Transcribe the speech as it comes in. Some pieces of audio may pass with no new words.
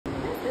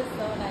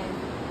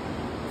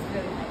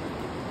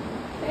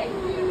Thank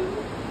you.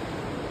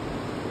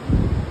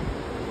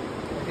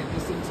 I get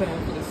this in time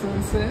for the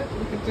sunset.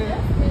 Look at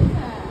that. Just in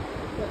time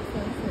for the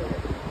sunset.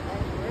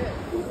 That's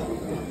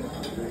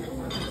good.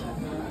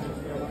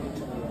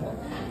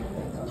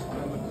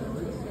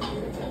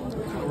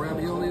 What kind of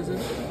ravioli is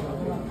this?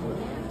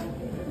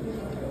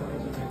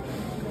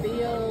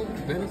 Veal.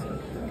 Venice?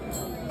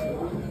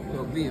 No,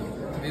 veal.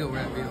 Veal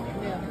ravioli.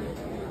 Yeah.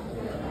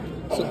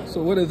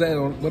 So what is that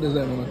on the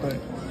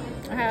thing?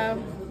 I have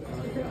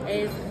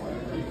a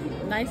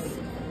nice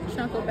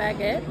chunk of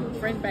baguette,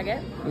 French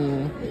baguette.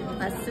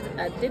 Mm-hmm.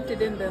 I dipped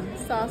it in the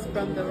sauce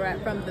from the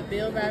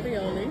veal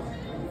ravioli,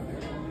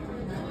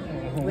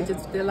 which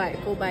is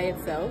delightful by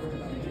itself,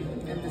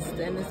 and the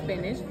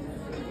spinach.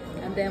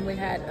 And then we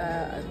had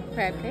a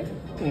crab cake.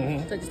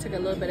 Mm-hmm. So I just took a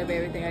little bit of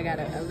everything. I got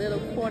a little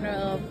corner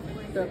of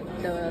the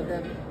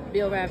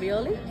veal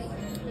ravioli,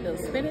 a little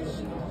spinach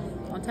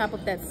on top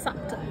of that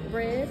socked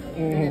bread,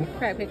 and then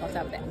crab cake on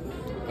top of that.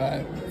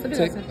 Alright. So we're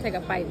going to take a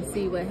bite and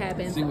see what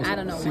happens. I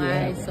don't know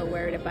why I'm so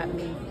worried about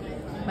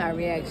my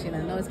reaction.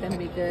 I know it's going to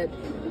be good,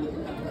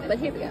 but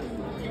here we go.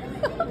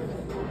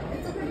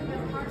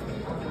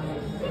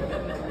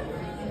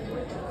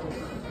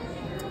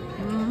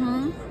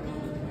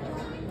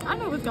 I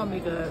knew it was going to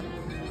be good.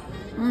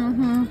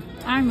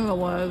 I knew it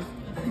was.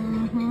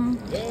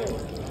 Yeah,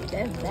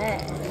 that's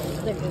bad.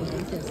 Look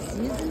at this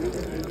seasoning.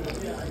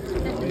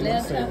 Got the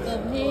lamb chops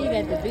over here. You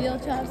got the veal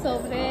chops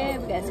over there.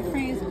 We got some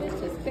cream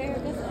spinach,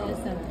 asparagus, and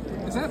some.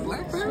 Is that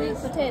blackberries?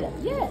 Sweet potato.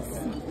 Yes.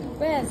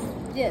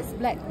 Yes,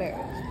 blackberries.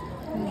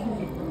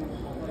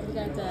 We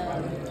got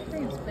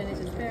cream spinach,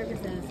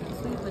 asparagus, and some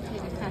sweet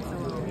potato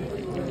casserole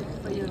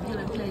for your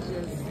viewing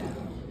pleasures.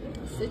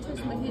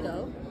 Citrus mojito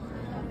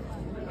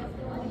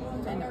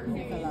and a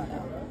pina colada.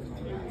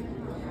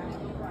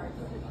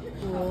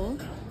 Cool.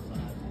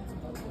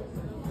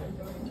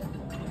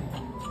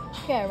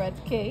 Carrot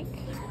cake.